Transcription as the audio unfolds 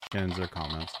questions or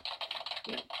comments.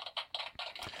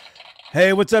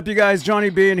 Hey, what's up, you guys? Johnny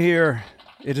Bean here.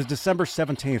 It is December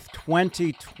 17th,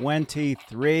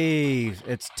 2023.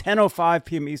 It's 10:05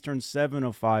 p.m. Eastern,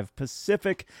 7:05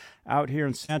 Pacific out here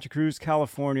in Santa Cruz,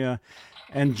 California.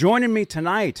 And joining me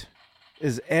tonight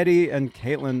is Eddie and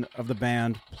Caitlin of the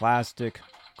band Plastic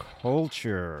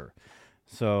Culture.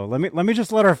 So let me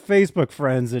just let our Facebook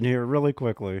friends in here really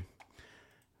quickly.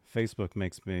 Facebook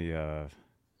makes me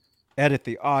edit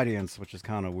the audience, which is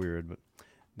kind of weird, but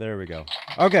there we go.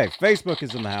 Okay, Facebook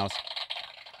is in the house.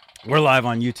 We're live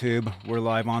on YouTube. We're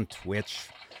live on Twitch.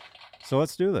 So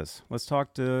let's do this. Let's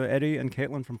talk to Eddie and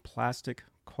Caitlin from Plastic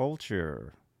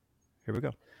Culture. Here we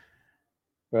go.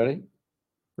 Ready?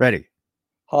 Ready.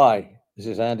 Hi, this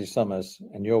is Andy Summers,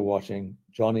 and you're watching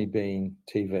Johnny Bean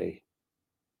TV.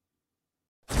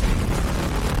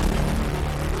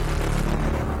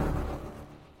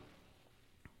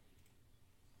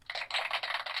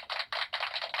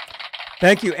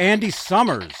 Thank you, Andy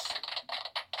Summers.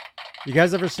 You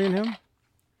guys ever seen him?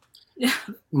 Yeah.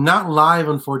 Not live,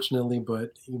 unfortunately,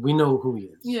 but we know who he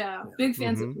is. Yeah, big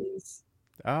fans of his.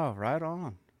 Oh, right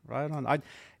on, right on. I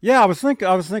was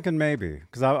thinking maybe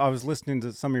because I was listening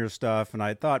to some of your stuff, and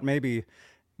I thought maybe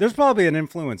there's probably an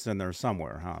influence in there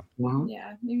somewhere, huh? Mm-hmm.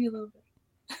 Yeah, maybe a little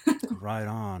bit. Right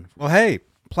on. Well, hey,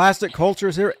 Plastic Culture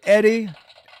is here. Eddie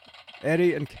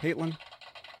and Caitlin.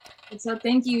 What's up?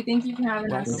 Thank you for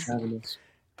having us. Thanks for having us.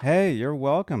 Hey, you're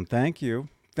welcome. Thank you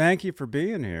for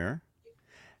being here.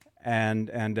 And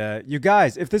you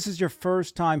guys, if this is your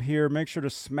first time here, make sure to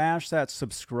smash that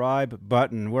subscribe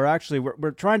button. We're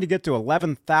trying to get to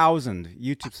 11,000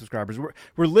 YouTube subscribers.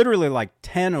 We're literally like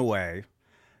 10 away.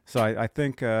 So I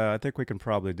think we can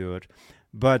probably do it.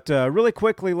 But really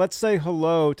quickly, let's say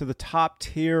hello to the top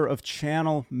tier of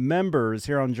channel members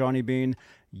here on Johnny Bean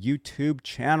YouTube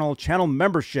channel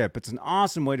membership. It's an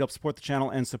awesome way to help support the channel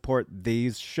and support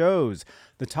these shows.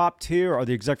 The top tier are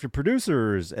the executive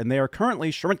producers, and they are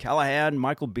currently Sherman Callahan,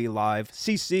 Michael B. Live,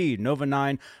 CC, Nova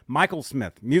 9, Michael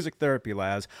Smith, Music Therapy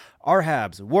Laz,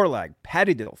 Arhabs, Warlag,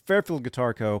 Patty Dill, Fairfield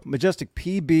Guitar Co., Majestic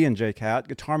PB and J-Cat,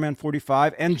 Guitarman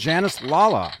 45, and Janice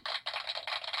Lala.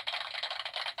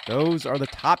 Those are the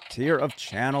top tier of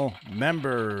channel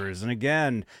members. And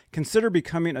again, consider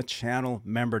becoming a channel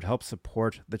member to help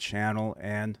support the channel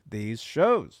and these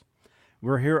shows.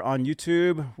 We're here on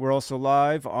YouTube. We're also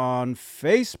live on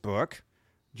Facebook,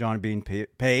 Johnny Bean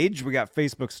page. We got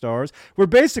Facebook stars. We're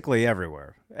basically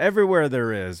everywhere. Everywhere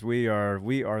there is, we are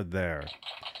there.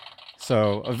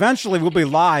 So eventually we'll be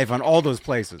live on all those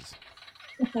places.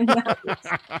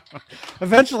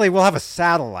 Eventually we'll have a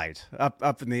satellite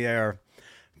up in the air,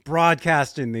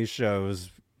 broadcasting these shows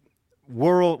we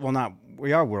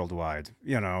are worldwide,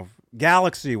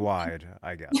 galaxy wide,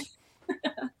 I guess.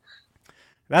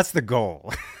 That's the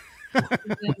goal.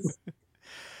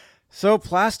 So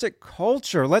Plastic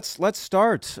Culture, let's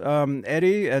start.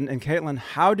 Eddie and Caitlin,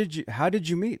 how did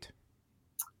you meet?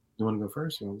 You want to go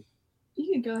first? You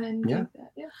can go ahead and take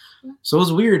that. Yeah. So it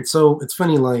was weird. So it's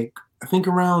funny, like I think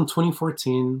around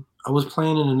 2014, I was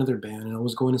playing in another band and I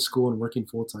was going to school and working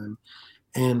full time.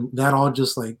 And that all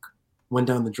just like went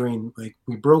down the drain. Like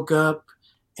we broke up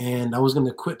and I was going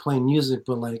to quit playing music,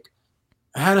 but like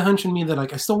I had a hunch in me that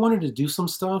like I still wanted to do some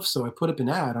stuff. So I put up an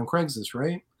ad on Craigslist,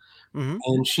 right? Mm-hmm.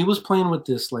 And she was playing with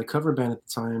this like cover band at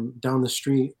the time down the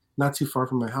street, not too far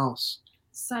from my house.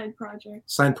 Side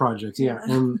project, yeah.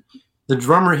 And the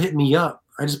drummer hit me up.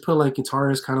 I just put like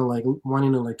guitarist kind of like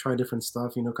wanting to like try different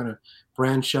stuff, kind of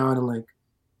branch out and like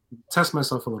test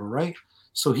myself a little, right?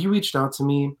 So he reached out to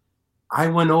me. I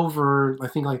went over, I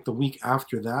think like the week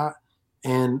after that,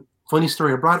 and funny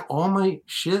story, I brought all my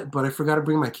shit, but I forgot to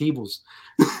bring my cables.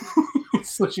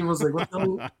 So she was like, what the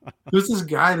hell? Who's this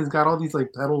guy that's got all these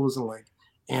like pedals and like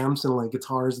amps and like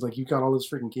guitars? Like you got all those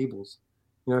freaking cables.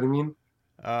 You know what I mean?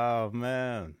 Oh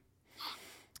man.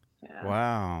 Yeah.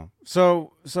 Wow.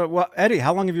 So well, Eddie,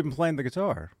 how long have you been playing the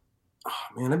guitar? Oh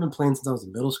man, I've been playing since I was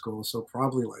in middle school, so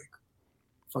probably like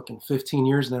fucking 15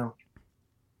 years now.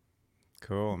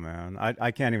 Cool, man.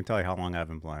 I can't even tell you how long I've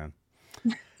been playing.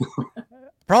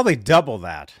 Probably double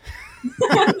that.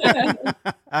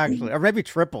 Actually, or maybe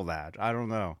triple that. I don't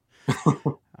know.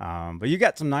 But you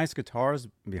got some nice guitars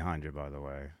behind you, by the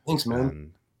way. Thanks,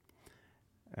 man.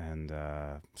 And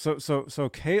so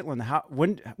Caitlin,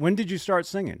 when did you start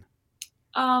singing?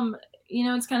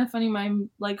 It's kind of funny. My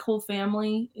whole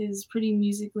family is pretty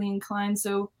musically inclined,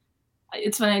 so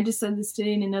it's funny. I just said this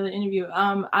today in another interview.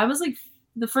 I was like,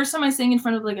 the first time I sang in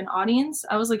front of an audience,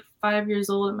 I was like 5 years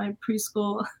old at my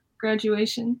preschool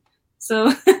graduation.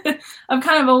 So I've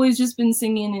kind of always just been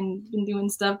singing and been doing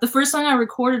stuff. The first song I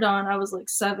recorded on, I was like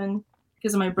 7.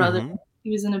 because of my brother. Mhm.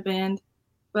 He was in a band.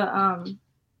 But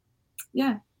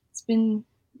yeah, it's been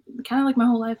kind of like my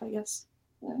whole life, I guess.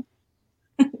 Yeah.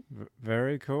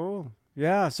 Very cool.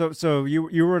 Yeah. So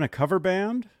you were in a cover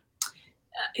band?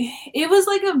 It was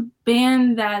like a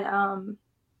band that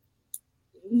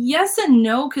yes and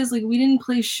no, because like we didn't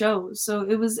play shows, so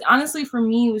it was honestly for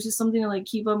me it was just something to like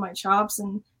keep up my chops,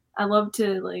 and I love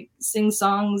to like sing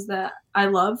songs that I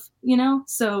love,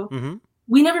 so Mm-hmm.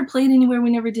 we never played anywhere,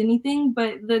 we never did anything,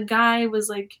 but the guy was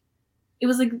like, it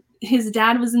was like his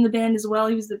dad was in the band as well,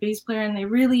 he was the bass player, and they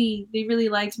really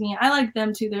liked me, I liked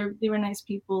them too, they were nice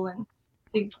people, and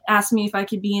they asked me if I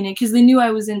could be in it because they knew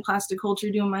I was in Plastic Culture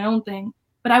doing my own thing,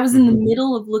 but I was in the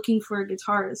middle of looking for a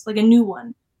guitarist, like a new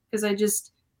one, because I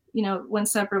just went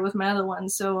separate with my other one.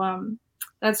 So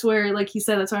that's where, like he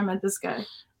said, that's where I met this guy.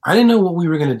 I didn't know what we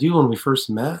were gonna do when we first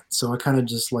met, so I kind of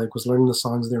just like was learning the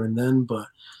songs there and then. But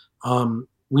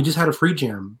we just had a free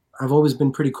jam. I've always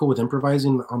been pretty cool with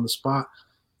improvising on the spot,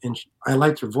 and I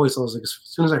liked her voice. I was like, as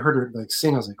soon as I heard her like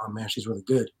sing, I was like, oh man, she's really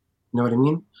good. You know what I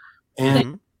mean?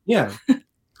 And yeah,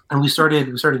 and we started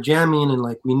jamming, and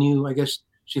like we knew. I guess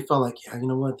she felt like, yeah, you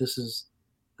know what, this is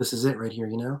it right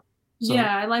here. So,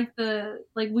 yeah, I like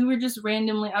we were just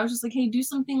randomly, I was just like, hey, do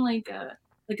something like a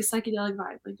psychedelic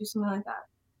vibe, like do something like that.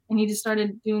 And he just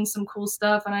started doing some cool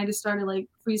stuff, and I just started like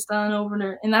freestyling over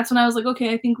there. And that's when I was like,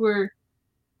 okay, I think we're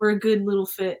a good little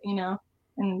fit, and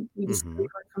we just went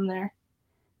from there.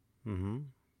 Mm-hmm.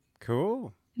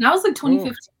 Cool. And that was like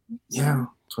 2015. Cool. Yeah,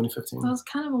 2015. That was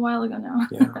kind of a while ago now.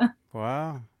 Yeah.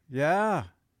 Wow. Yeah.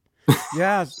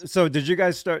 Yeah. So did you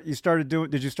guys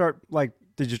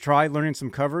did you try learning some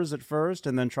covers at first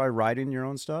and then try writing your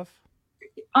own stuff?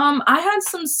 I had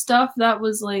some stuff that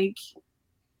was like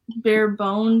bare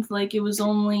boned, like it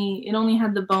only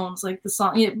had the bones, like the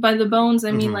song. By the bones,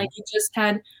 I mean like it just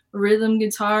had rhythm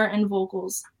guitar and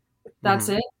vocals. That's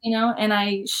it, and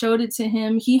I showed it to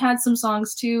him. He had some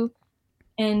songs too,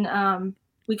 and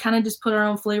we kind of just put our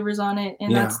own flavors on it,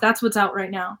 and that's what's out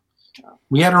right now.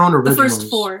 We had our own originals, the first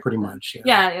 4, pretty much.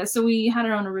 Yeah. So we had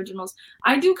our own originals.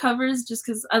 I do covers just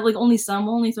because I like only some.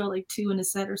 We'll only throw like 2 in a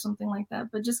set or something like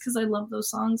that. But just because I love those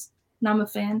songs, and I'm a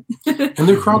fan. And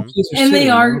they're crowd pleasers. And they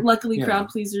are luckily crowd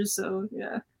pleasers. So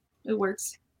yeah, it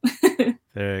works.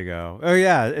 There you go. Oh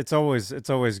yeah, it's always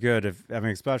good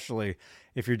especially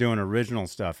if you're doing original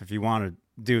stuff. If you want to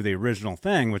do the original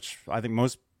thing, which I think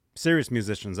most serious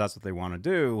musicians, that's what they want to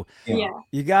do. Yeah.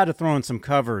 You got to throw in some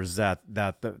covers that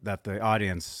the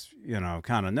audience,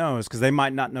 kind of knows, because they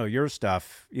might not know your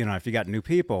stuff, if you got new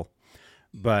people,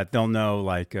 but they'll know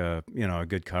like a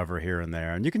good cover here and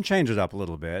there, and you can change it up a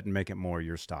little bit and make it more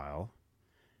your style.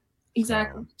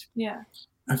 Exactly. So. Yeah.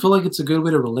 I feel like it's a good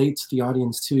way to relate to the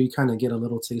audience too. You kind of get a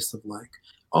little taste of like,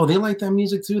 oh, they like that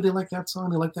music too. They like that song.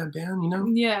 They like that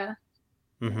band. Yeah.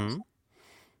 Mm-hmm.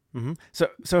 Mm-hmm.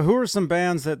 So who are some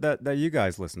bands that you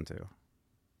guys listen to?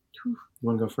 You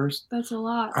want to go first? That's a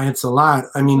lot. It's a lot.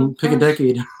 I mean, pick a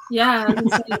decade. Yeah.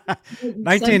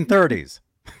 1930s.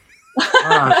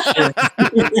 Oh, shit.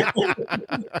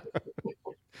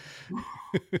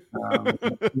 You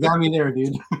got me there,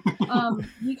 dude.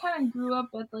 We kind of grew up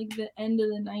at like the end of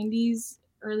the 90s,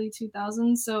 early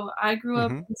 2000s. So I grew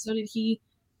up, and so did he,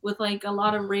 with like a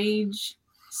lot of Rage,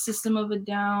 System of a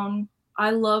Down.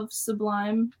 I love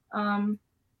Sublime,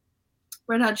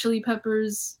 Red Hot Chili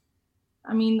Peppers.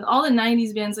 I mean, all the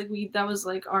 90s bands, like that was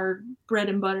like our bread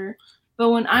and butter. But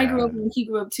when I grew up, when he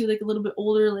grew up too, like a little bit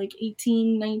older, like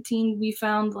 18, 19, we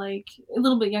found like a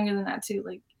little bit younger than that too,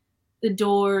 like The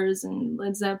Doors and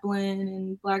Led Zeppelin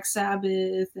and Black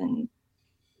Sabbath and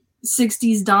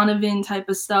 60s Donovan type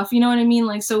of stuff. You know what I mean?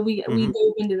 Like, so we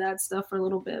dove into that stuff for a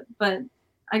little bit. But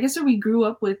I guess where we grew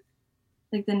up with,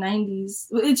 like the 90s,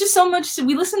 it's just so much.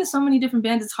 We listen to so many different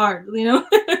bands. It's hard,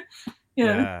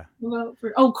 Yeah.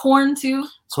 Korn too.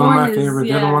 It's one of my favorite.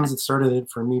 They're the ones that started it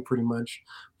for me, pretty much.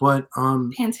 But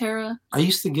Pantera. I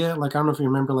used to get like, I don't know if you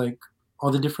remember, like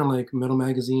all the different like metal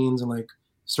magazines and like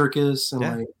Circus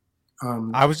and like.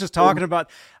 I was just talking about.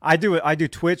 I do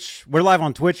Twitch. We're live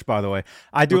on Twitch, by the way.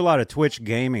 I do a lot of Twitch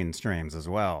gaming streams as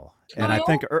well, and I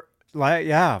think.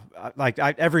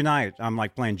 Every night I'm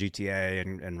like playing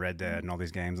GTA and Red Dead and all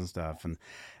these games and stuff,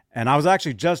 and I was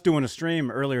actually just doing a stream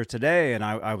earlier today, and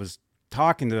I was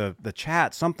talking to the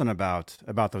chat something about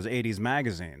those 80s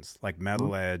magazines like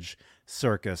Metal Edge,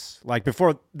 Circus, like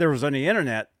before there was any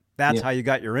internet. That's how you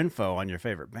got your info on your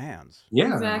favorite bands.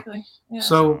 Yeah, exactly. Yeah.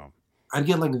 So I'd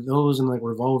get like those and like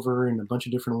Revolver and a bunch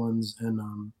of different ones, and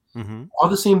all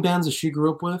the same bands that she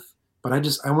grew up with. But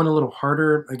I went a little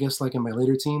harder, I guess, like in my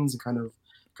later teens, and kind of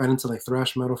got into like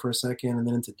thrash metal for a second, and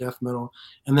then into death metal,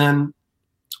 and then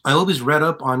I always read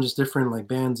up on just different like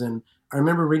bands, and I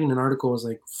remember reading an article. It was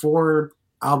like 4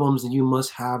 albums that you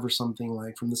must have or something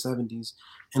like from the '70s,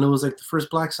 and it was like the first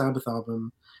Black Sabbath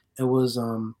album. It was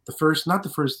the first, not the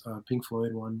first Pink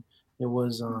Floyd one. It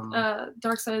was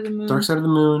Dark Side of the Moon. Dark Side of the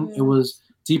Moon. Yeah. It was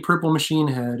Deep Purple, Machine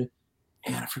Head,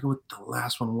 and I forget what the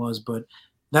last one was, but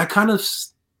that kind of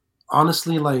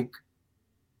honestly like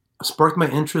sparked my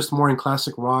interest more in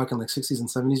classic rock and like 60s and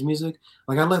 70s music.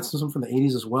 Like I liked some from the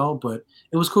 80s as well, but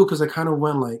it was cool because I kind of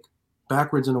went like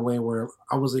backwards in a way where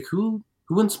I was like, who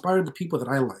inspired the people that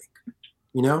I like,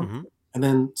 you know? Mm-hmm. And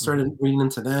then started reading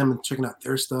into them and checking out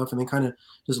their stuff, and then kind of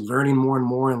just learning more and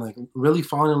more, and like really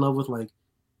falling in love with like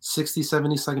 60s,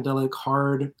 70s psychedelic,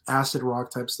 hard acid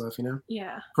rock type stuff, you know?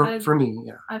 Yeah. For me,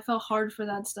 yeah. I fell hard for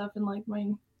that stuff in like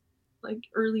my like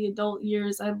early adult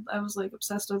years. I was like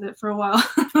obsessed with it for a while.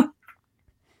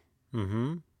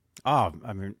 Mm-hmm. Oh,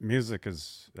 I mean, music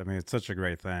is, I mean, it's such a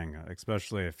great thing,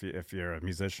 especially if you're a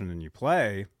musician and you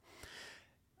play.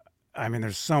 I mean,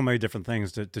 there's so many different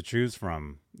things to choose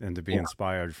from and to be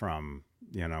inspired from,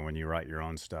 you know, when you write your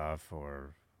own stuff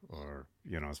or,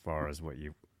 you know, as far as what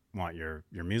you want your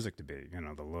music to be, you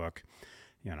know, the look,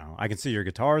 you know, I can see your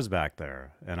guitars back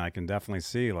there, and I can definitely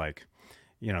see like,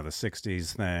 you know, the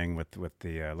 60s thing with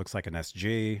the, looks like an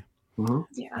SG. Mm-hmm.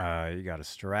 Yeah. You got a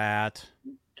Strat.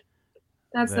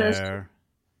 That's there.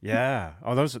 Yeah.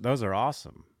 Oh, those are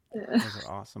awesome. the Those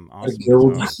are awesome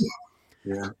Guild. guitars.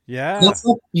 Yeah. Yeah. That's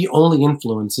not the only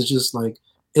influence. It's just like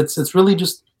it's really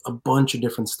just a bunch of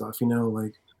different stuff, you know,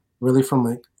 like really from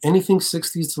like anything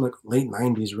 60s to like late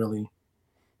 90s, really,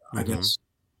 I guess.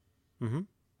 Mm-hmm.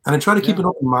 And I try to keep Yeah. it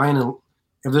open mind, and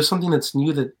if there's something that's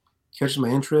new that catches my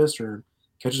interest or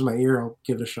catches my ear, I'll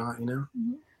give it a shot, you know.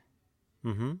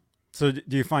 Mm-hmm. So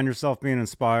do you find yourself being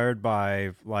inspired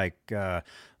by like,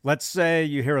 let's say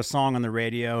you hear a song on the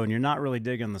radio and you're not really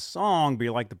digging the song, but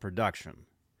you like the production,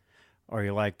 or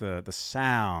you like the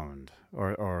sound,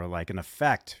 or like an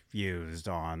effect used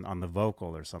on the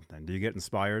vocal or something? Do you get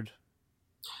inspired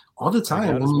All the like time.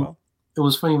 that I as mean, well? it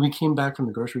was funny. We came back from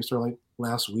the grocery store like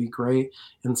last week, right?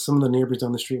 And some of the neighbors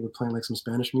down the street were playing like some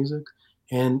Spanish music,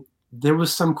 and there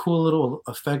was some cool little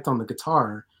effect on the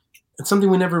guitar. It's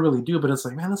something we never really do, but it's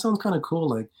like, man, that sounds kind of cool.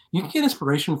 Like you can get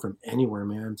inspiration from anywhere,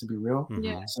 man. To be real. Mm-hmm.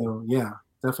 Yeah. So yeah,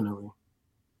 definitely.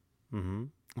 Mm-hmm.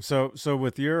 So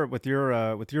with your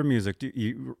music, do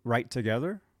you write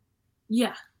together?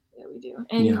 Yeah, we do.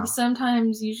 And Yeah.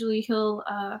 sometimes, usually, he'll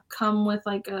come with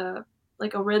like a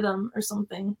rhythm or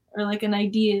something, or like an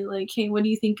idea, like, hey, what do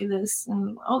you think of this?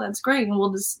 And oh, that's great, and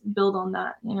we'll just build on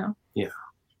that, you know.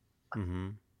 Mm-hmm.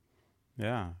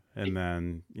 Yeah, and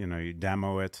then you know you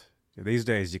demo it. These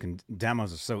days,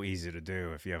 demos are so easy to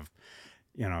do if you have,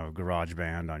 you know,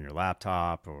 GarageBand on your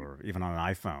laptop or even on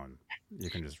an iPhone. You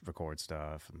can just record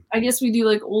stuff. I guess we do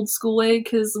like old school way,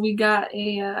 because we got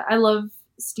I love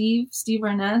Steve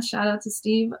Arnett. Shout out to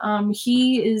Steve.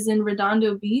 He is in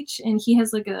Redondo Beach, and he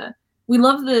has like we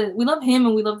love him,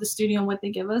 and we love the studio and what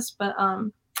they give us, but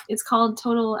it's called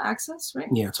Total Access, right?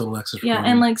 Yeah, Total Access. Yeah,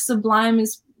 recording. and like Sublime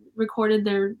is recorded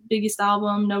their biggest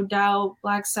album, No Doubt,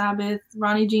 Black Sabbath,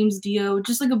 Ronnie James Dio,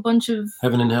 just like a bunch of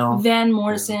Heaven and Hell, Van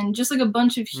Morrison, just like a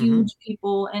bunch of huge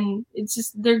people, and it's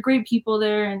just they're great people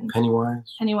there. And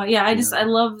Pennywise. Yeah, I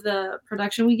love the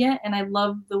production we get, and I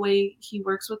love the way he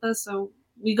works with us. So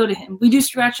we go to him. We do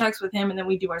scratch tracks with him, and then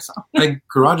we do our song. Like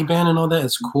GarageBand and all that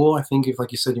is cool. I think if,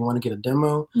 like you said, you want to get a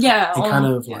demo, Yeah, and kind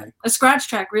of like a scratch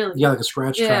track, really. like a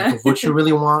scratch track of what you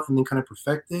really want, and then kind of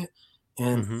perfect it.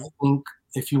 And Mhm. I think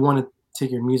if you want to take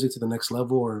your music to the next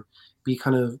level or be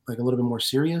kind of like a little bit more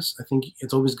serious, I think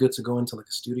it's always good to go into like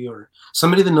a studio or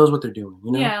somebody that knows what they're doing,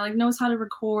 you know? Yeah, like knows how to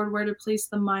record, where to place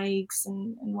the mics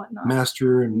and whatnot.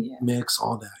 Master and mix,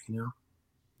 all that, you know?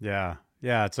 Yeah.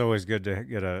 Yeah. It's always good to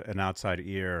get an outside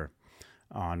ear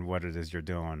on what it is you're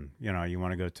doing. You know, you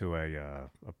want to go to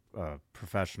a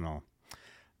professional.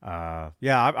 I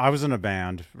was in a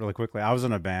band really quickly. I was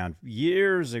in a band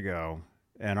years ago,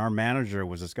 and our manager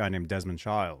was this guy named Desmond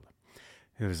Child,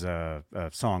 who's a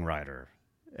songwriter.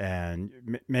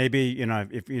 And maybe, you know,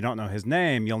 if you don't know his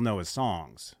name, you'll know his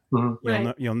songs.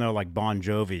 Mhm. You'll know like Bon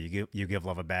Jovi, you give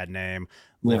love a bad name,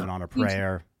 Living on a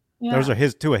Prayer. Yeah. Those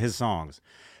are two of his songs.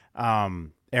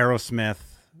 Aerosmith,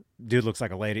 Dude Looks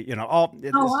Like a Lady, you know,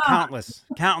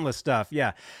 countless stuff.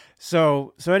 Yeah.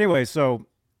 So anyway, so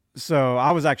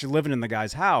I was actually living in the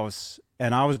guy's house,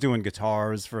 and I was doing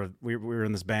guitars we were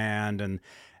in this band,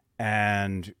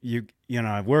 and you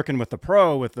know, working with the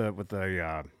pro, with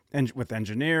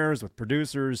engineers, with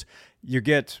producers, you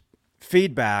get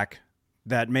feedback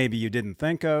that maybe you didn't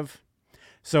think of.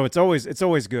 So it's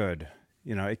always good.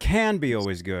 You know, it can be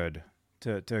always good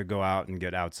to go out and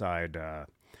get outside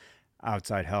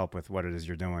help with what it is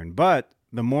you're doing. But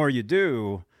the more you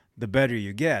do, the better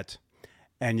you get,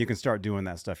 and you can start doing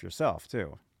that stuff yourself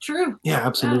too. True. Yeah,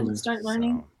 absolutely. Start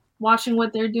learning, So, watching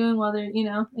what they're doing while they're,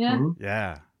 yeah. Mhm.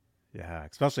 yeah,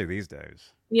 especially these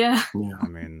days. Yeah. Yeah. I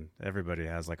mean, everybody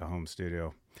has like a home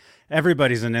studio.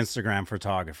 Everybody's an Instagram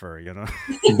photographer, you know.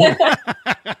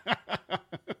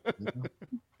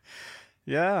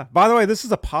 Yeah. By the way, this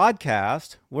is a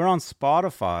podcast. We're on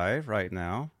Spotify right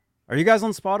now. Are you guys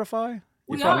on Spotify?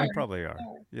 We You are. probably are.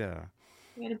 Yeah.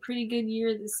 We had a pretty good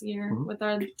year this year Mhm. with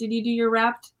our. Did you do your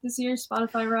Wrapped this year?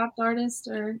 Spotify Wrapped artist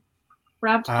or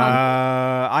Wrapped?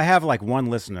 I have like one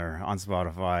listener on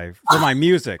Spotify for my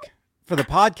music. For the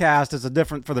podcast, it's a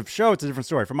different. For the show, it's a different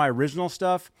story. For my original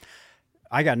stuff,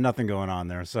 I got nothing going on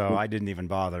there, so I didn't even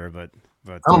bother. But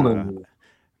I don't know.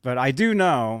 but I do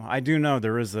know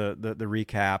there is the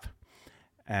recap,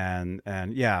 and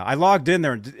yeah, I logged in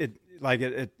there and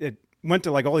it went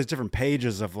to like all these different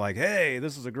pages of like, hey,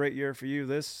 this is a great year for you.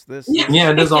 This.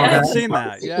 Yeah, it does all Yeah. I've that. seen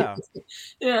that. Yeah.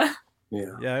 Yeah.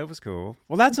 Yeah. Yeah, it was cool.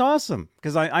 Well, that's awesome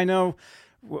because I know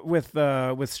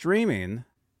with streaming,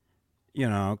 you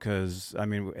know, because I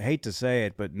mean, I hate to say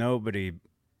it, but nobody,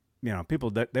 you know, people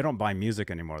they don't buy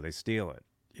music anymore; they steal it.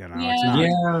 You know, it's Yeah. not,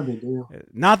 Yeah, they do.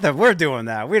 not that we're doing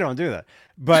that. We don't do that,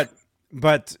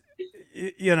 but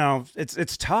you know,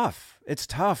 it's tough. It's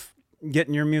tough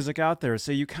getting your music out there.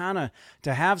 So you kind of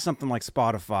to have something like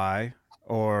Spotify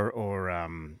or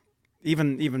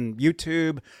even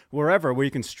YouTube, wherever where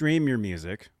you can stream your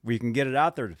music, where you can get it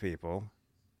out there to people,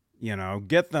 you know,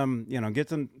 get them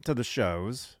to the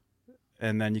shows,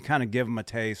 and then you kind of give them a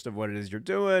taste of what it is you're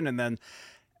doing, and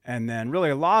then really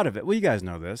a lot of it, well, you guys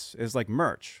know this, is like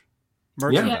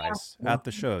merchandise Yeah. at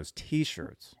the shows,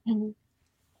 T-shirts. And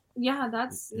yeah,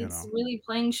 it's You know. really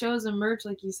playing shows and merch,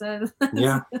 like you said.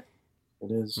 Yeah,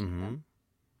 it is. Mm-hmm.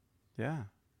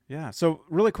 Yeah. So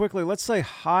really quickly, let's say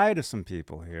hi to some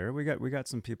people here. We got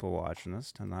some people watching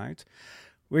us tonight.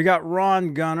 We got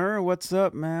Ron Gunner. What's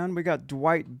up, man? We got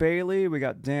Dwight Bailey. We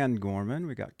got Dan Gorman.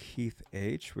 We got Keith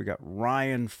H. We got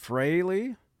Ryan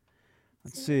Fraley.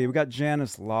 Let's see. We got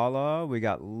Janice Lala. We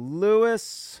got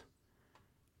Lewis.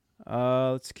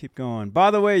 Let's keep going.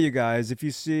 By the way, you guys, if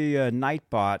you see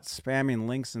Nightbot spamming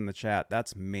links in the chat,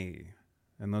 that's me.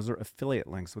 And those are affiliate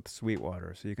links with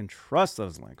Sweetwater, so you can trust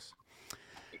those links.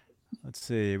 Let's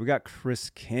see. We got Chris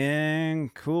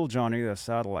King. Cool, Johnny, the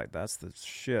satellite. That's the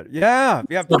shit. Yeah.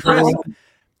 Chris.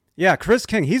 Yeah, Chris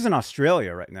King. He's in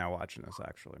Australia right now watching us,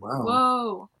 actually. Wow.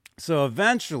 Whoa. So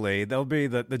eventually there'll be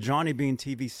the Johnny Bean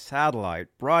TV satellite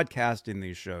broadcasting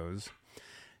these shows,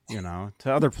 you know,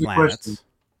 to other Quick planets. question.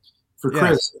 For Yes.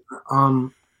 Chris,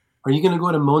 are you going to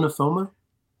go to Mona Foma?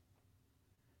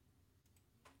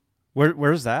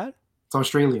 Where's that? It's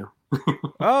Australia.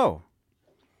 Oh,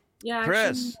 Yeah,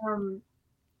 Chris. actually,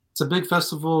 It's a big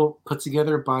festival put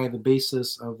together by the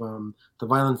basis of the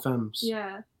Violent Femmes.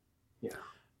 yeah,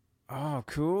 oh,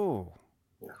 cool.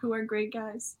 who are great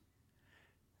guys.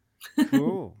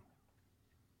 Cool.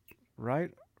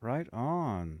 Right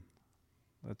on.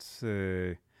 Let's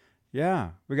see. Yeah,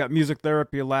 we got Music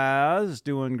Therapy Laz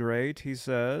doing great, he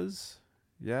says.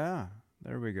 Yeah,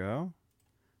 there we go.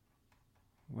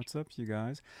 What's up, you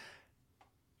guys?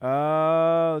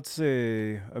 Let's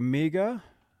see. Amiga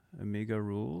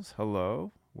rules.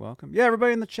 Hello. Welcome. Yeah,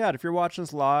 everybody in the chat. If you're watching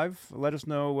us live, let us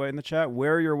know in the chat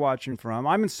where you're watching from.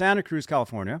 I'm in Santa Cruz,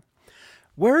 California.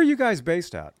 Where are you guys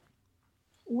based at?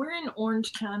 We're in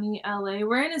Orange County, LA.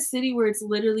 We're in a city where it's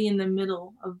literally in the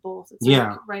middle of both. It's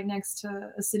Yeah. like right next to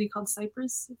a city called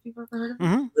Cypress, if you've ever heard of it.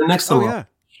 Mm-hmm. The next to Oh, Los-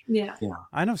 yeah. Yeah.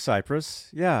 I know Cypress.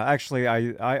 Yeah, actually,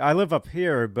 I live up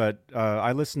here, but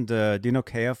I listen to, do you know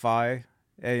KFI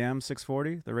AM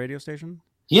 640, the radio station?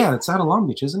 Yeah, it's out of Long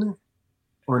Beach, isn't it?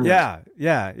 Or no?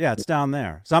 Yeah, it's down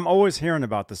there. So I'm always hearing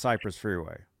about the Cypress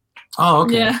Freeway. Oh,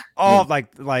 okay. Yeah. All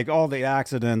like all the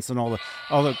accidents and all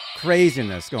the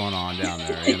craziness going on down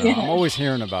there. You know, Yeah. I'm always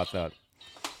hearing about that.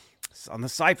 On the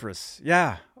Cypress.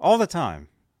 Yeah, all the time.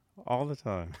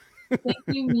 Thank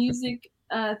you, music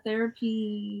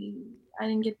therapy. I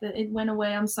didn't get it went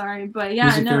away. I'm sorry. But yeah,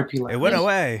 Music no. Therapy Lab. It went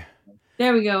away.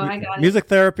 There we go. I got it. Music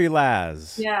Therapy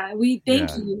Laz. Yeah, we thank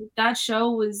Yeah. you. That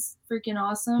show was freaking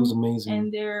awesome. It was amazing.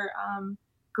 And they're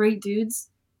great dudes.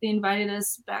 They invited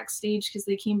us backstage because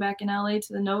they came back in LA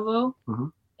to the Novo.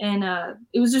 Mhm. And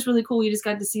it was just really cool. We just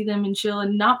got to see them and chill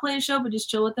and not play a show, but just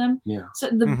chill with them. Yeah. So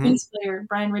the Mhm. bass player,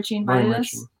 Brian Ritchie, invited Brian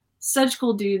us. Ritchie. Such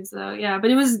cool dudes, though. Yeah,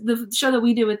 but it was the show that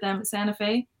we did with them at Santa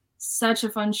Fe. Such a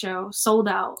fun show. Sold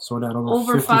out. Sold out Over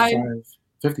over 5 55.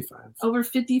 55. Over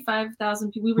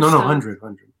 55,000 people. We were No, stoked. 100.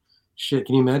 Shit,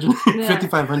 can you imagine? Yeah.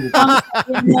 5,500.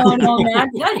 No, man,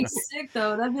 that'd be sick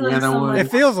though. That'd be Yeah, like that some would. like, It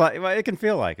feels like, well, it can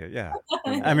feel like it, yeah.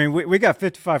 I mean, we got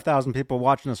 55,000 people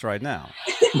watching us right now.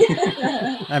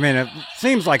 I mean, it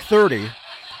seems like 30,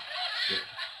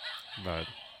 but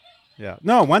yeah.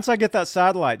 No, once I get that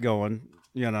satellite going,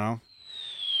 you know,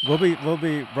 we'll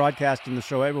be broadcasting the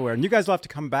show everywhere, and you guys will have to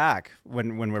come back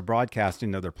when we're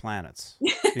broadcasting to other planets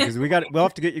because we'll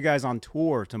have to get you guys on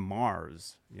tour to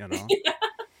Mars. You know.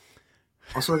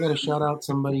 Also, I got to shout out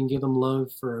somebody and give them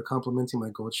love for complimenting my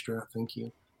gold strap. Thank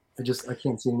you. I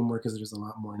can't see it anymore because there's a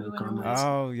lot more new comments.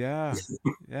 Oh yeah,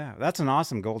 yeah. That's an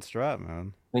awesome gold strap,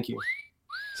 man. Thank you.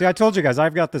 See, I told you guys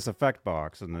I've got this effect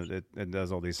box, and it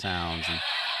does all these sounds, and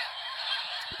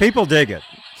people dig it.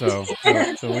 So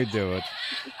we do it,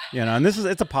 you know. And it's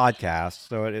a podcast,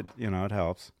 so it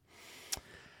helps.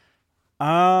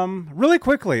 Really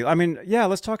quickly, I mean, yeah,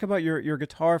 let's talk about your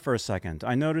guitar for a second.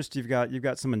 I noticed you've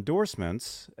got some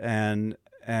endorsements, and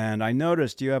I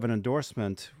noticed you have an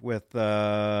endorsement with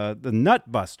the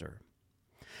Nutbuster.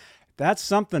 That's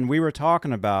something we were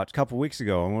talking about a couple weeks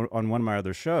ago on one of my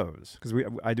other shows because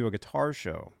I do a guitar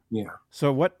show. Yeah.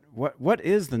 So what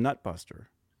is the Nutbuster?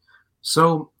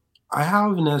 So I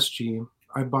have an SG.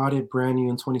 I bought it brand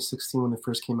new in 2016 when it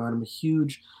first came out. I'm a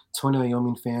huge Tony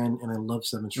Iommi fan, and I love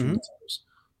 7-string guitars.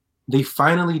 They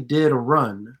finally did a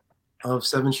run of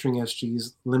 7-string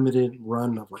SGs, limited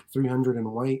run of like 300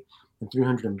 in white and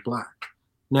 300 in black.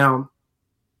 Now,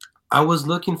 I was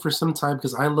looking for some type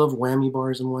because I love whammy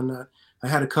bars and whatnot. I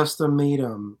had a custom-made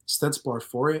Stets bar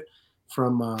for it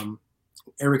from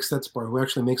Eric Stetsbar, who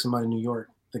actually makes them out of New York,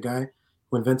 the guy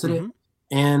who invented it.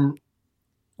 And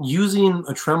using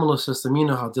a tremolo system, you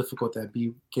know how difficult that'd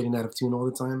be getting out of tune all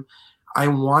the time. I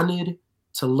wanted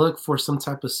to look for some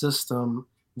type of system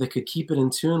that could keep it in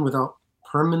tune without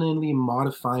permanently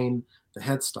modifying the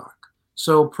headstock.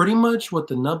 So pretty much what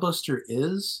the Nutbuster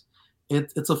is,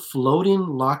 it's a floating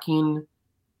locking,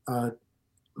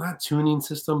 not tuning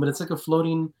system, but it's like a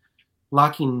floating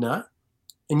locking nut.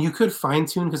 And you could fine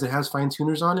tune because it has fine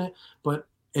tuners on it. But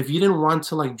if you didn't want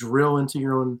to like drill into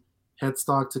your own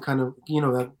headstock to kind of,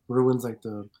 that ruins like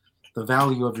the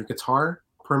value of your guitar,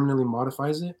 permanently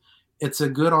modifies it. It's a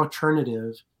good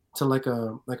alternative to like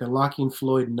a locking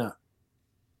Floyd nut.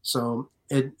 So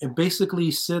it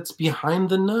basically sits behind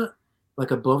the nut,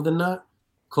 like above the nut,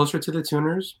 closer to the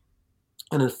tuners,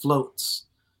 and it floats.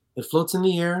 It floats in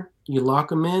the air. You lock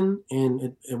them in,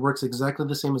 and it works exactly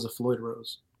the same as a Floyd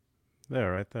Rose.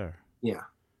 There, right there. Yeah.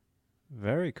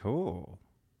 Very cool.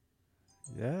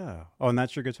 Yeah. Oh, and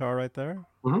that's your guitar right there?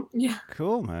 Mm-hmm. Yeah.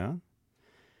 Cool, man.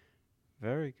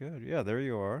 Very good. Yeah, there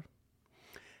you are.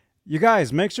 You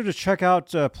guys, make sure to check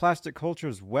out Plastic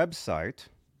Culture's website.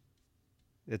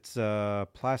 It's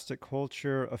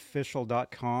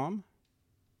plasticcultureofficial.com.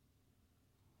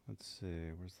 Let's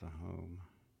see, where's the home?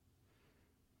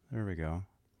 There we go.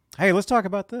 Hey, let's talk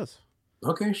about this.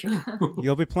 Okay, sure.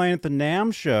 You'll be playing at the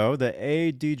NAMM show, the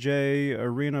ADJ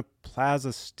Arena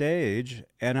Plaza Stage,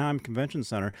 Anaheim Convention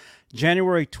Center,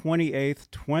 January 28th,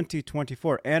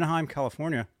 2024, Anaheim,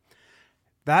 California.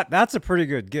 That's a pretty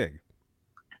good gig.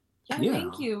 Yeah,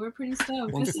 thank you. We're pretty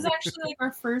stoked. This is actually like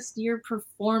our first year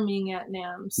performing at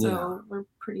NAMM, so we're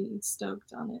pretty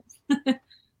stoked on it.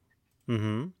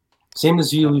 Mm-hmm. Same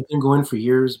as you, we've been going for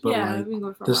years, but we've been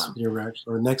going for this a while. year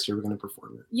or next year we're going to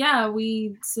perform it. Yeah,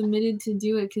 we submitted to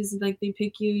do it because like they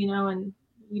pick you, and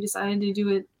we decided to do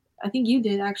it. I think you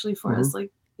did actually for us like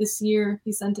this year.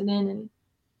 He sent it in, and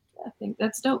I think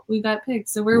that's dope. We got picked,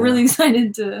 so we're really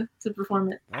excited to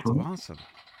perform it. That's awesome.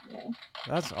 Yeah.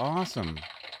 That's awesome.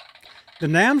 The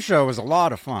NAMM show is a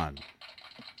lot of fun.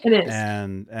 It is.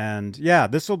 And yeah,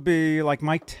 this will be like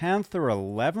my 10th or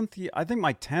 11th year. I think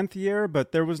my 10th year,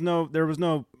 but there was no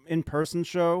in-person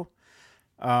show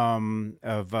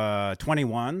of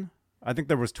 21. I think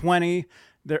there was 20,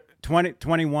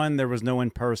 21 there was no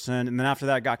in-person, and then after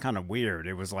that it got kind of weird.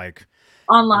 It was like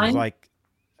online. It was like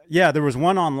there was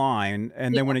one online,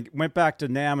 and then when it went back to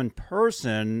NAMM in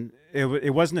person,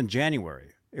 it wasn't in January.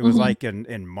 It was like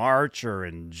in March or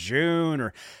in June,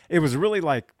 or it was really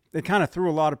like it kind of threw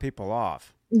a lot of people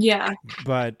off. Yeah.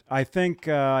 But I think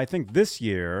this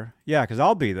year, because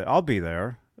I'll be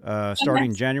there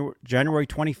starting January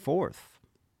 24th.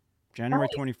 January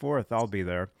 24th, I'll be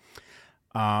there.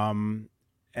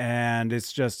 And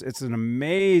it's an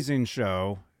amazing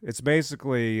show. It's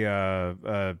basically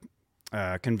a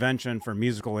convention for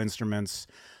musical instruments.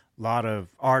 A lot of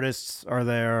artists are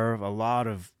there, a lot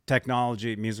of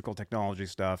musical technology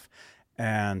stuff.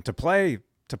 And to play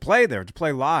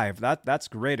live, that's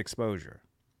great exposure.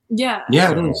 Yeah. Yeah,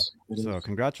 So- it is. It is. So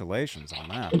congratulations on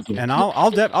that. Thank you. And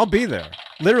I'll be there.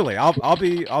 Literally, I'll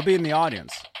be in the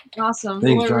audience. Awesome.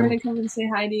 Thanks, We're Johnny. gonna come and say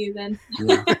hi to you then.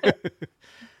 Yeah.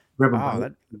 Grab a Wow,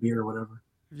 bite, a beer or whatever.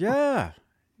 Yeah,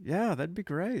 that'd be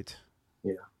great.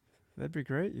 Yeah. That'd be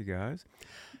great, you guys.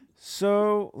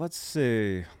 So let's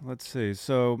see.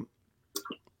 So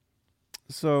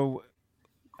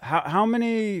how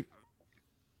many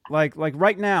like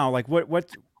right now, like what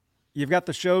you've got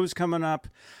the shows coming up.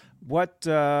 What's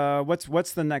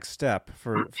the next step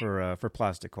for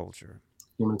Plastic Culture?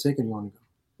 You want to take it? Or you want to go?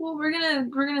 Well, we're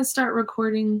gonna start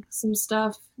recording some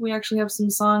stuff. We actually have some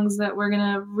songs that we're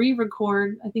gonna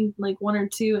re-record. I think like 1 or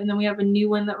 2, and then we have a new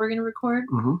one that we're gonna record.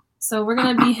 Mm-hmm. So we're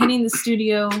gonna be hitting the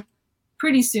studio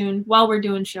pretty soon while we're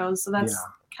doing shows. So that's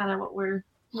kind of what we're.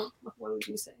 What would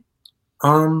you say?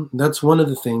 That's one of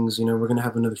the things. We're gonna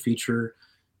have another feature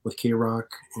with K-Rock,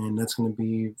 and that's gonna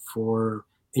be for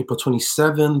April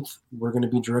 27th. We're gonna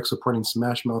be direct supporting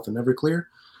Smash Mouth and Everclear,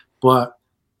 but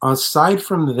aside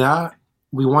from that,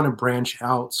 we want to branch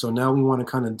out. So now we want to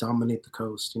kind of dominate the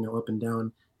coast, up and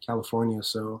down California.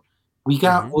 So we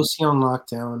got OC on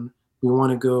lockdown. We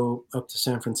want to go up to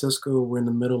San Francisco. We're in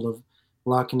the middle of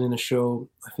locking in a show,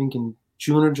 I think in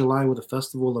June or July, with a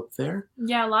festival up there.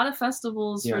 Yeah, a lot of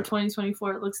festivals Yeah. for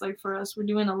 2024. It looks like for us, we're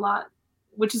doing a lot,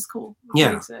 which is cool. I'm Yeah.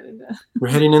 pretty excited. We're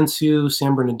heading into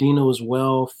San Bernardino as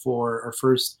well for our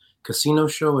first casino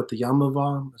show at the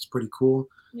Yamava. That's pretty cool.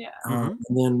 Yeah. Mhm.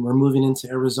 And then we're moving into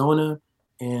Arizona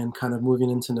and kind of moving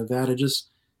into Nevada,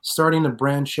 just starting to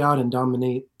branch out and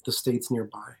dominate the states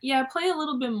nearby. Yeah, play a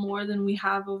little bit more than we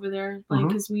have over there, like, Mhm.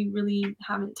 because we really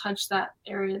haven't touched that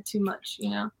area too much,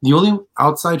 The only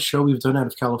outside show we've done out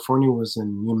of California was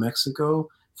in New Mexico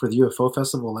for the UFO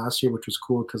festival last year, which was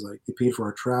cool because like they paid for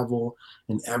our travel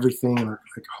and everything, and our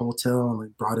like hotel, and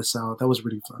like brought us out. That was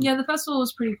really fun. Yeah, the festival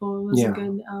was pretty cool. It was Yeah.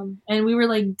 good, and we were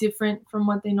like different from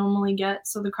what they normally get,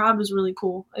 so the crowd was really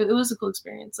cool. It was a cool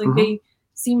experience. Like Mhm. they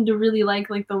seemed to really like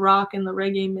the rock and the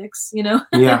reggae mix,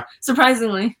 Yeah,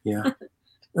 surprisingly. yeah.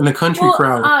 And the country Well,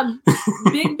 crowd.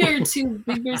 Big Bear too.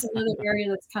 Big Bear's another area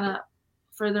that's kind of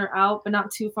further out, but not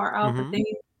too far out. Mhm. But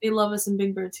they love us in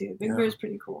Big Bear too. Big Yeah. Bear's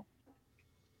pretty cool.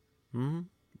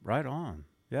 Right on.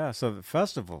 Yeah. So the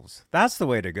festivals, that's the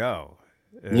way to go.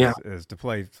 Yeah. Is to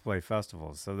play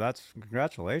festivals. So that's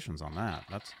congratulations on that.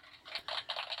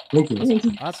 Thank you.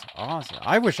 That's awesome.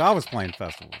 I wish I was playing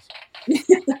festivals.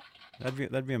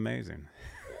 That'd be amazing.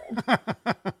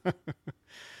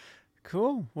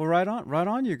 Cool. Well, right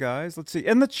on, you guys. Let's see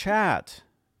in the chat.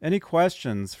 Any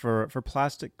questions for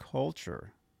Plastic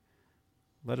Culture?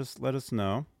 Let us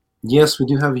know. Yes, we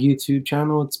do have a YouTube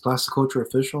channel. It's Plastic Culture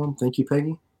Official. Thank you,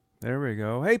 Peggy. There we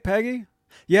go. Hey, Peggy.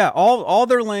 Yeah, all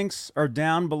their links are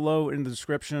down below in the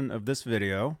description of this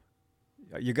video.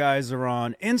 You guys are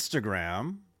on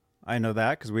Instagram. I know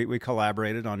that because we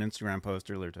collaborated on Instagram post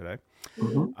earlier today.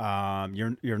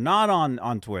 Mhm. You're not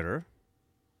on Twitter,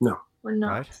 We're not.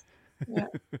 right? Yeah.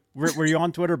 Were you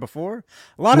on Twitter before?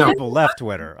 A lot of people left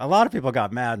Twitter. A lot of people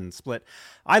got mad and split.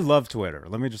 I love Twitter.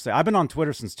 Let me just say, I've been on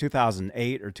Twitter since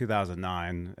 2008 or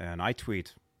 2009, and I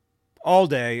tweet all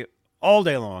day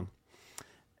long,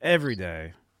 every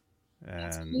day.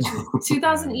 And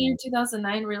 2008 or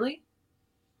 2009, really?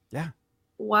 Yeah.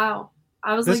 Wow.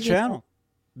 I was this like,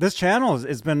 this channel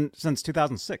has been since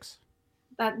 2006.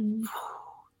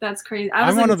 that's crazy. I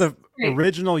was I'm one like, of the great.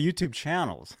 original YouTube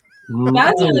channels.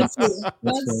 That's really Nice. cool. That's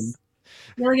That's,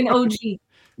 you're like an OG.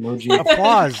 Emoji.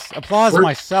 Applause We're-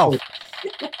 myself.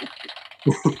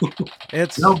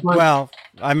 It's No, but- well,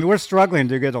 I mean, we're struggling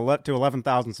to get to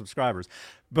 11,000 subscribers,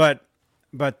 but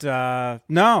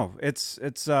no,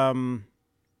 it's no,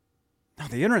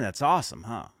 the internet's awesome,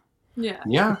 huh? Yeah.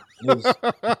 Yeah, it is.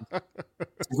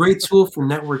 It's a great tool for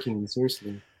networking.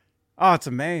 Seriously. Oh, it's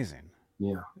amazing.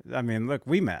 Yeah. I mean, look,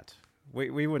 we met.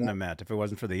 We wouldn't have met if it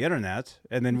wasn't for the internet.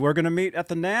 And then we're gonna meet at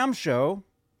the NAMM show,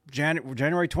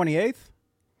 January 28th.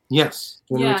 Yes.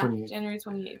 January Yeah. 28th. January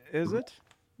 28th. Is it?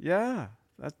 Yeah,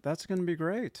 that's gonna be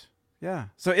great. Yeah.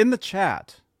 So in the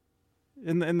chat,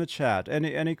 in the chat,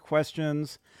 any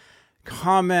questions,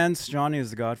 comments? Johnny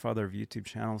is the godfather of YouTube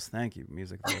channels. Thank you,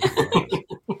 music.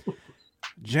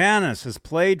 Janice has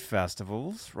played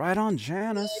festivals. Right on,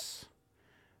 Janice.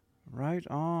 Right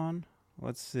on.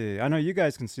 Let's see. I know you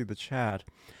guys can see the chat.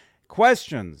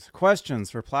 Questions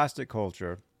for Plastic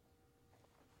Culture.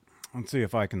 Let's see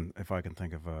if I can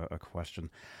think of a question.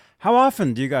 How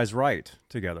often do you guys write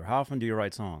together? How often do you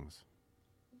write songs?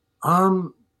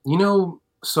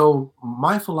 So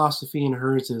my philosophy and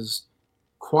hers is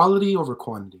quality over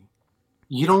quantity.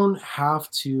 You don't have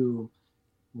to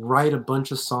write a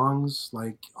bunch of songs.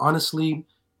 Like, honestly,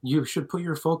 you should put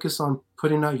your focus on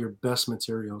putting out your best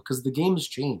material because the game has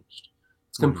changed.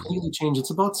 It's completely changed. It's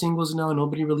about singles now.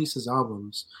 Nobody releases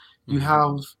albums. You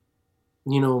have,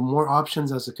 more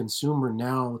options as a consumer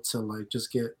now to like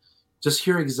just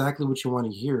hear exactly what you want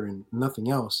to hear and nothing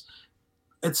else.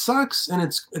 It sucks and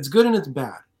it's good and it's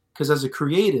bad because as a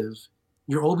creative,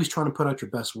 you're always trying to put out your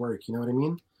best work. You know what I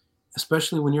mean?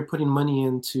 Especially when you're putting money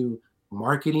into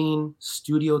marketing,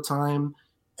 studio time,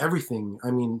 everything.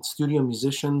 I mean, studio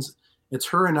musicians, it's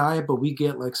her and I, but we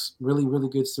get like really, really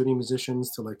good studio musicians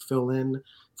to like fill in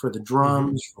for the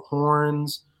drums, for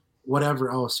horns, whatever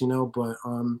else, but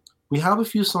we have a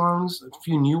few songs, a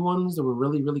few new ones that we're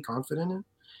really, really confident in.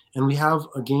 And we have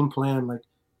a game plan, like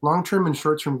long-term and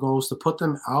short-term goals to put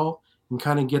them out and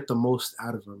kind of get the most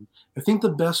out of them. I think the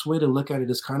best way to look at it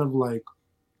is kind of like,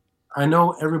 I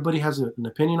know everybody has an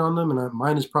opinion on them, and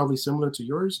mine is probably similar to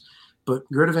yours, but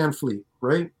Greta Van Fleet,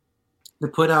 right? They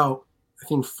put out, I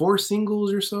think, 4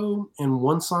 singles or so and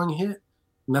 1 song hit.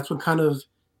 And that's what kind of,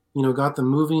 got them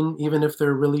moving, even if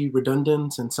they're really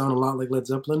redundant and sound a lot like Led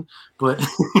Zeppelin. But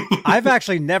I've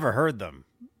actually never heard them.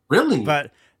 Really?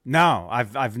 But no,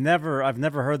 I've never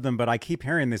heard them, but I keep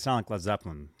hearing they sound like Led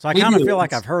Zeppelin. So I kind of feel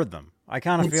like I've heard them. I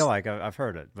kind of feel like I've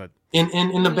heard it, but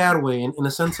in a bad way, in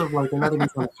a sense of like they're not even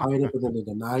trying to hide it, but then they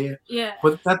deny it. Yeah.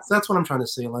 But that's what I'm trying to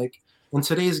say. Like in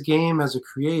today's game, as a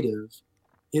creative,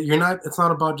 it's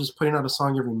not about just putting out a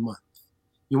song every month.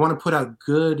 You want to put out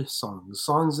good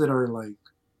songs that are like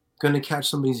going to catch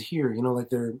somebody's ear. Like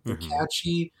they're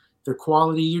catchy, they're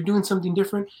quality. You're doing something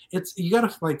different. You got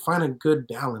to like find a good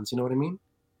balance. You know what I mean?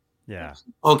 Yeah.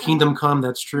 Oh, Kingdom Come,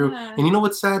 that's true. Yeah. And you know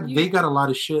what's sad? They got a lot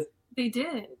of shit. They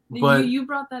did. But you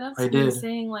brought that up to me,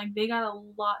 saying like they got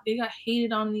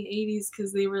hated on in the 80s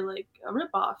because they were like a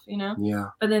ripoff, Yeah.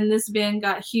 But then this band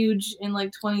got huge in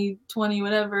like 2020,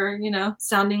 whatever,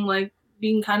 sounding like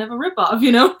being kind of a ripoff,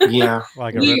 Yeah.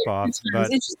 Like a ripoff. But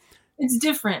it's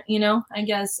different, I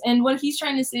guess. And what he's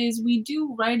trying to say is we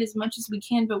do write as much as we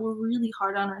can, but we're really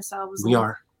hard on ourselves. We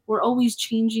are. We're always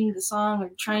changing the song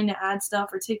or trying to add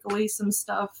stuff or take away some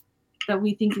stuff that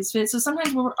we think is fit. So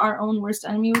sometimes we're our own worst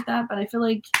enemy with that. But I feel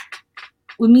like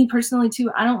with me personally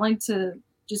too, I don't like to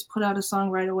just put out a song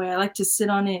right away. I like to sit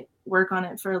on it, work on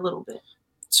it for a little bit.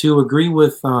 To agree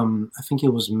with, I think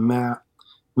it was Matt.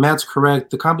 Matt's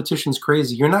correct. The competition's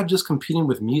crazy. You're not just competing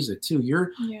with music too.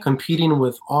 You're competing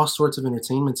with all sorts of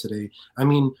entertainment today. I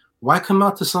mean, why come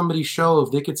out to somebody's show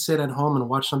if they could sit at home and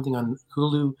watch something on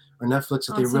Hulu or Netflix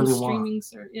if they really want?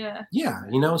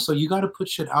 Yeah, so you got to put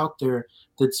shit out there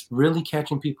that's really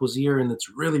catching people's ear and that's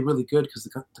really, really good because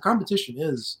the competition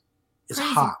is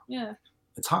hot. Yeah,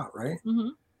 it's hot, right? Mm-hmm.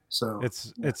 So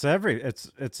it's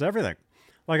everything.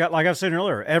 Like I was saying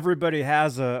earlier, everybody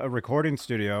has a recording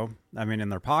studio. I mean, in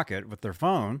their pocket with their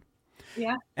phone.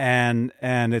 Yeah. And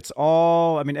it's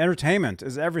all. I mean, entertainment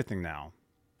is everything now.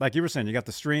 Like you were saying, you got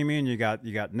the streaming, you got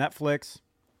Netflix,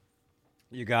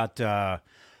 you got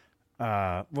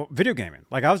video gaming.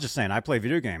 Like I was just saying, I play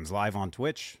video games live on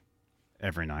Twitch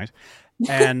every night,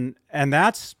 and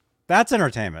that's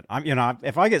entertainment.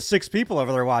 If I get 6 people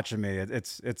over there watching me,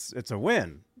 it's a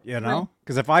win.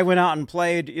 Because if I went out and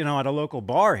played, at a local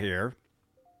bar here,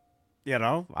 I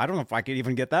don't know if I could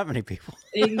even get that many people.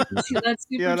 That's super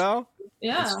Yeah,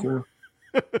 that's true.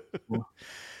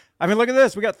 I mean, look at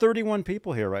this. We got 31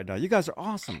 people here right now. You guys are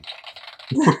awesome.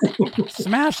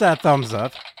 Smash that thumbs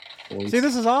up. Thanks. See,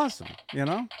 this is awesome,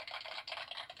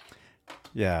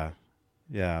 Yeah.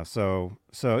 Yeah. So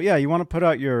yeah, you want to put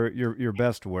out your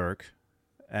best work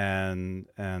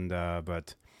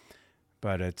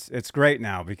but it's great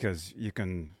now because you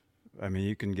can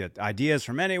get ideas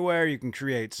from anywhere. You can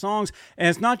create songs, and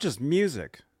it's not just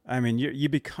music. I mean, you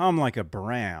become like a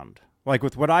brand. Like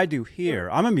with what I do here,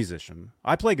 I'm a musician.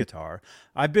 I play guitar.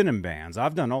 I've been in bands.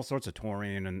 I've done all sorts of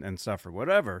touring and stuff or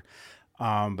whatever.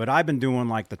 But I've been doing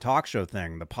like the talk show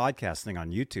thing, the podcast thing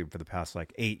on YouTube for the past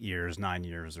like 8 years, 9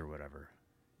 years or whatever,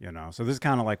 So this is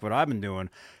kind of like what I've been doing.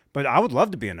 But I would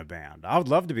love to be in a band. I would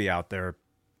love to be out there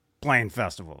playing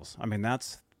festivals. I mean,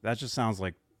 that just sounds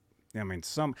like,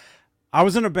 I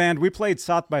was in a band. We played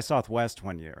South by Southwest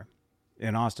one year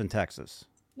in Austin, Texas.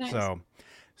 Nice.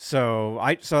 So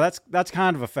that's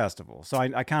kind of a festival. So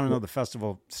I kind of know the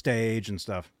festival stage and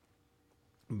stuff.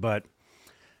 But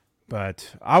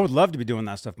I would love to be doing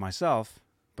that stuff myself.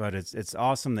 But it's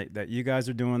awesome that you guys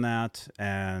are doing that,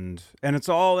 and it's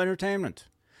all entertainment.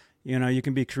 You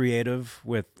can be creative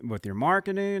with your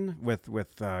marketing, with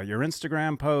your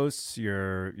Instagram posts,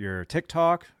 your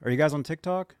TikTok. Are you guys on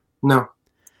TikTok? No.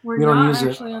 We're We don't not use it.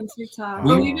 actually on TikTok,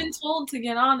 but we've been told to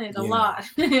get on it a lot.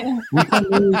 We can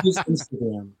only use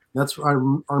Instagram. That's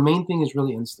our main thing is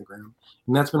really Instagram,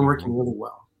 and that's been working Mhm. really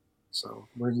well. So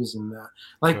we're using that.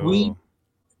 Like we Cool.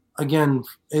 again,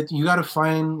 you got to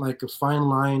find like a fine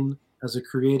line as a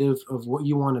creative of what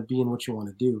you want to be and what you want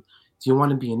to do. Do you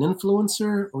want to be an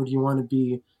influencer, or do you want to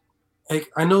be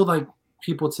like, I know like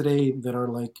people today that are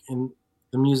like in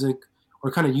the music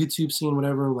or kind of YouTube scene,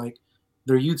 whatever, like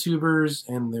they're YouTubers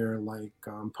and they're like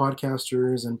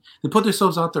podcasters, and they put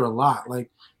themselves out there a lot.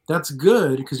 Like that's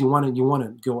good because you want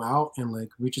to go out and like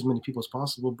reach as many people as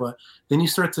possible. But then you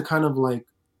start to kind of like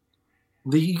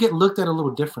you get looked at a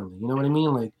little differently. You know what I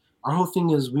mean? Like our whole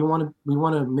thing is we want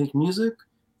to make music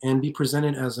and be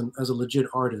presented as a legit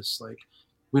artist. Like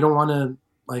we don't want to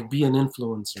like be an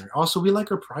influencer. Also, we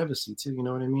like our privacy too. You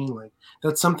know what I mean? Like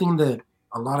that's something that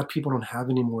a lot of people don't have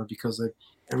anymore because like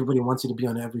everybody wants you to be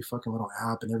on every fucking little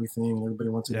app and everything, and everybody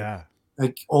wants you to Yeah.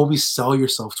 like always sell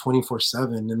yourself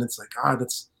 24/7. And it's like,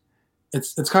 that's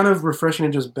it's kind of refreshing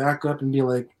to just back up and be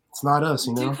like, it's not us,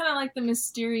 you I do know? kind of like the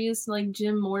mysterious, like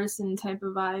Jim Morrison type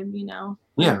of vibe, you know.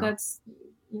 Like, Yeah. that's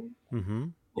Mm-hmm.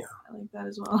 I like that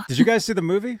as well. Did you guys see the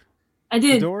movie? I The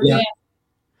did. Doors? Yeah.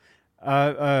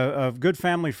 A good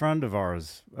family friend of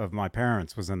ours, of my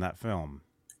parents, was in that film.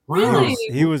 Wow. Really?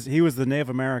 He was the Native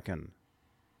American.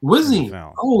 Was in the he?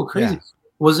 film. Oh, crazy. Yeah.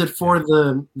 Was it for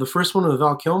the first one with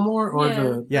Val Kilmer or Yeah,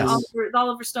 the Yes. The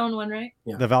Oliver Stone one, right?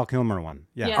 Yeah. The Val Kilmer one.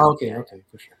 Yeah. Yeah. Oh, okay,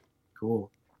 for sure.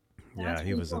 Cool. Yeah, That's he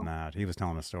really was in cool. that. He was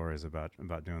telling us stories about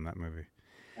doing that movie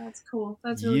That's cool.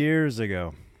 That's really years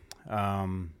ago.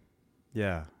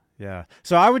 Yeah, yeah.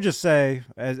 So I would just say,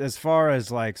 as far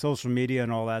as like social media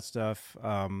and all that stuff,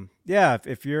 yeah,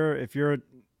 if you're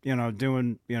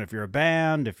doing, if you're a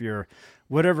band, if you're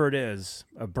whatever it is,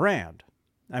 a brand.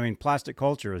 I mean, Plastic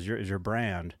Culture is your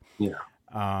brand. Yeah.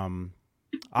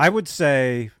 I would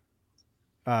say,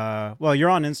 well, you're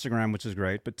on Instagram, which is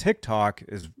great, but TikTok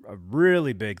is a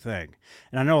really big thing.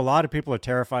 And I know a lot of people are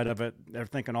terrified of it. They're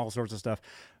thinking all sorts of stuff.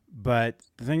 But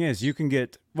the thing is, you can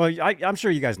get, well, I'm sure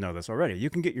you guys know this already. You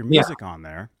can get your music on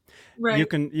there. right. You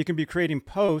can be creating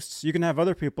posts. You can have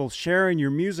other people sharing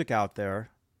your music out there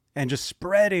and just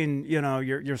spreading,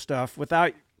 your stuff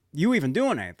without you even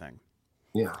doing anything.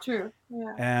 Yeah. True.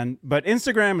 Yeah. But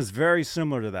Instagram is very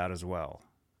similar to that as well.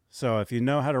 So if you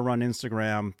know how to run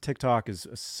Instagram, TikTok is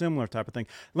a similar type of thing.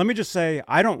 Let me just say,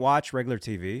 I don't watch regular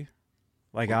TV.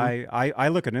 Like I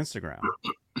look at Instagram.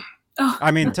 Oh.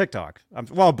 I mean TikTok.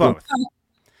 Well, both.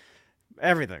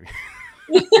 Everything.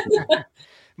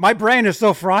 My brain is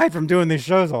so fried from doing these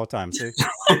shows all the time. See,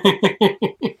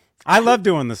 I love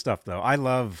doing this stuff though. I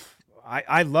love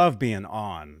being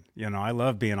on. I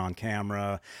love being on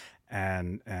camera,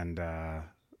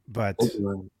 but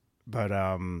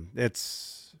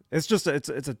it's just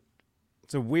it's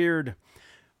a weird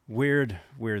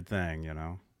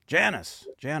thing. Janice,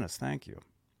 thank you.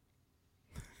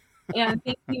 Yeah.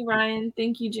 Thank you, Ryan.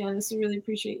 Thank you, Janice. I really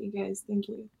appreciate you guys. Thank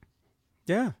you.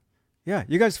 Yeah.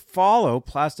 You guys follow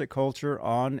Plastic Culture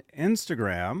on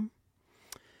Instagram.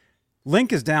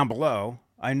 Link is down below.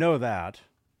 I know that.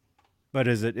 But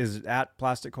is it at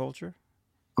Plastic Culture?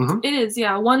 It is,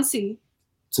 yeah. 1C.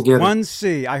 Together.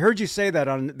 1C. I heard you say that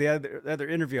on the other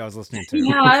interview I was listening to.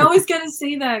 Yeah, I always gotta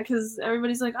say that because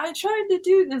everybody's like, I tried to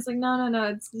do this. Like, no,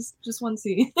 it's just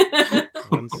 1C.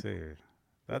 1C.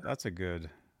 That's a good.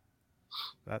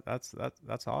 That's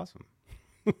awesome.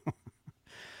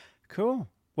 Cool.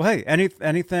 Well, hey,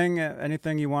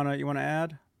 anything you wanna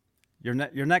add?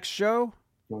 Your next show?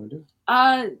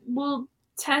 Well,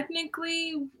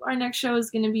 technically, our next show is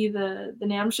going to be the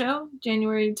NAMM show,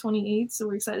 January 28th. So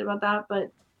we're excited about that.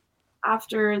 But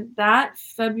after that,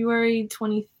 February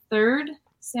 23rd,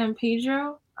 San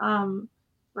Pedro,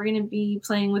 we're going to be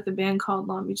playing with a band called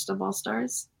Long Beach Dub All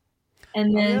Stars.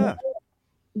 And then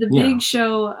the big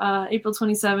show, April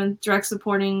 27th, direct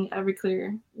supporting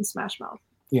Everclear and Smash Mouth.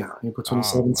 Yeah, April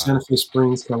 27th, Santa Fe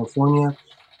Springs, California.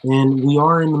 And we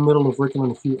are in the middle of working on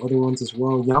a few other ones as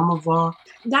well. Yamava.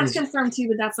 That's confirmed too,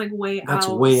 but that's like way out. That's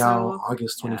way out,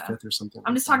 August 25th or something.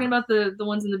 I'm just talking about the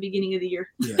ones in the beginning of the year.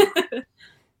 Yeah.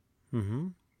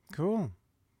 Cool.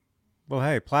 Well,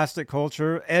 hey, Plastic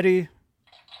Culture, Eddie,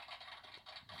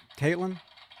 Caitlin,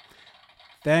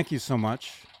 thank you so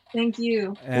much. Thank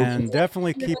you. And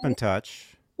definitely keep in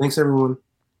touch. Thanks, everyone.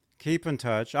 Keep in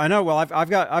touch. I know. Well, I've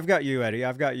got you, Eddie.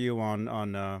 I've got you on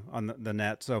the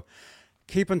net. So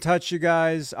keep in touch, you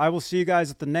guys. I will see you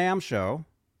guys at the NAMM show.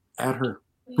 At her.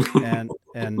 And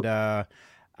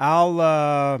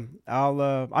I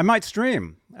might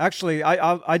stream. Actually,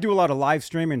 I do a lot of live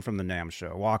streaming from the NAMM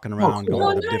show, walking around,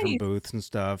 going to different booths and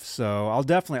stuff. So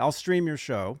I'll stream your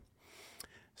show.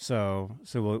 So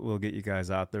we'll get you guys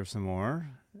out there some more.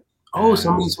 Oh, And-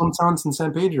 somebody's hometowns in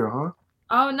San Pedro, huh?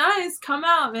 Oh, nice. Come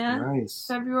out, man. Nice.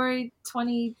 February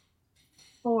 24th.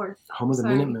 Home of the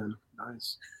Sorry. Minutemen.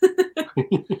 Nice.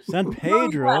 San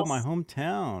Pedro, Yes. my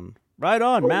hometown. Right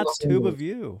on, Oh, Matt's Los Tube Angeles. of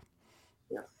You.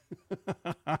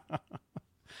 Yeah.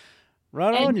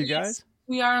 Right And on, you yes, guys.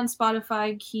 We are on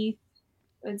Spotify, Keith.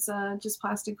 It's just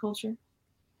Plastic Culture.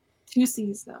 2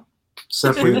 C's though. Two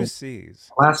Separated. C's.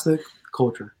 Plastic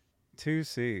culture. 2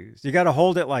 C's. You got to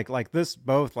hold it like this,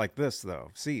 both like this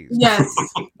though. C's. Yes,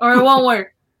 or it won't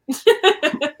work.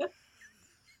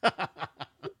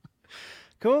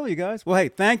 Cool, you guys. Well, hey,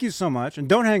 thank you so much, and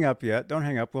don't hang up yet. Don't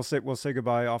hang up. We'll say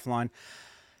goodbye offline.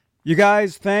 You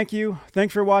guys, thank you.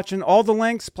 Thanks for watching. All the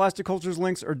links, Plastic Culture's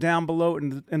links, are down below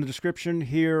in the description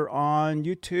here on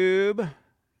YouTube.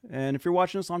 And if you're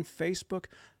watching us on Facebook,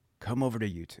 come over to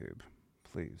YouTube,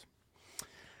 please.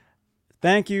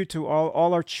 Thank you to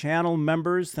all our channel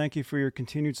members. Thank you for your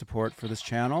continued support for this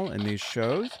channel and these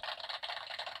shows.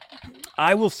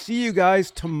 I will see you guys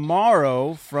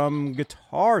tomorrow from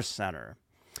Guitar Center.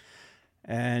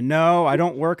 And no, I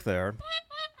don't work there.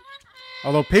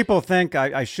 Although people think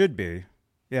I should be.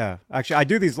 Yeah, actually, I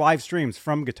do these live streams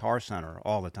from Guitar Center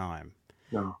all the time.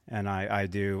 No. And I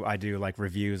do like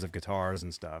reviews of guitars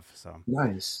and stuff. So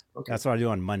Nice. Okay. that's what I do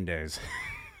on Mondays.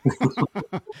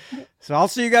 So I'll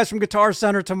see you guys from Guitar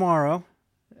Center tomorrow.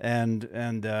 And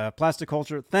Plastic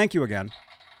Culture, thank you again.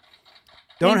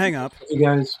 Don't hang up. Hey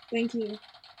guys. Thank you.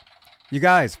 You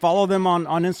guys, follow them on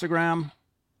Instagram.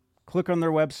 Click on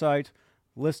their website.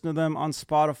 Listen to them on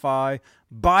Spotify.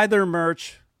 Buy their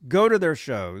merch. Go to their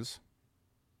shows.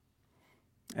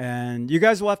 And you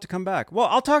guys will have to come back. Well,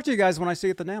 I'll talk to you guys when I see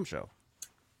you at the NAMM show.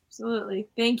 Absolutely.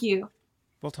 Thank you.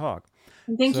 We'll talk.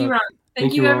 And thank So- you, Ron. Thank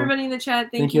Thank you, you, Ron. everybody in the chat.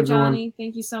 Thank Thank you, you, everyone. Johnny.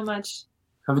 Thank you so much.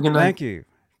 Have a good night. Thank you.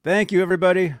 Thank you,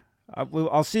 everybody.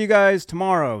 I'll see you guys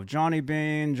tomorrow. Johnny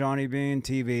Bean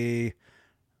TV.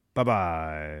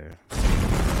 Bye-bye.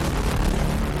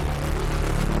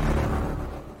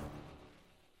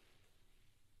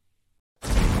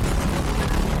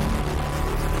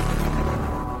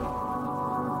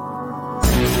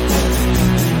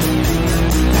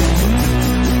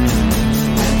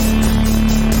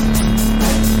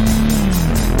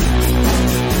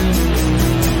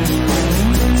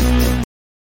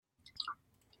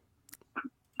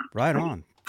 Right on.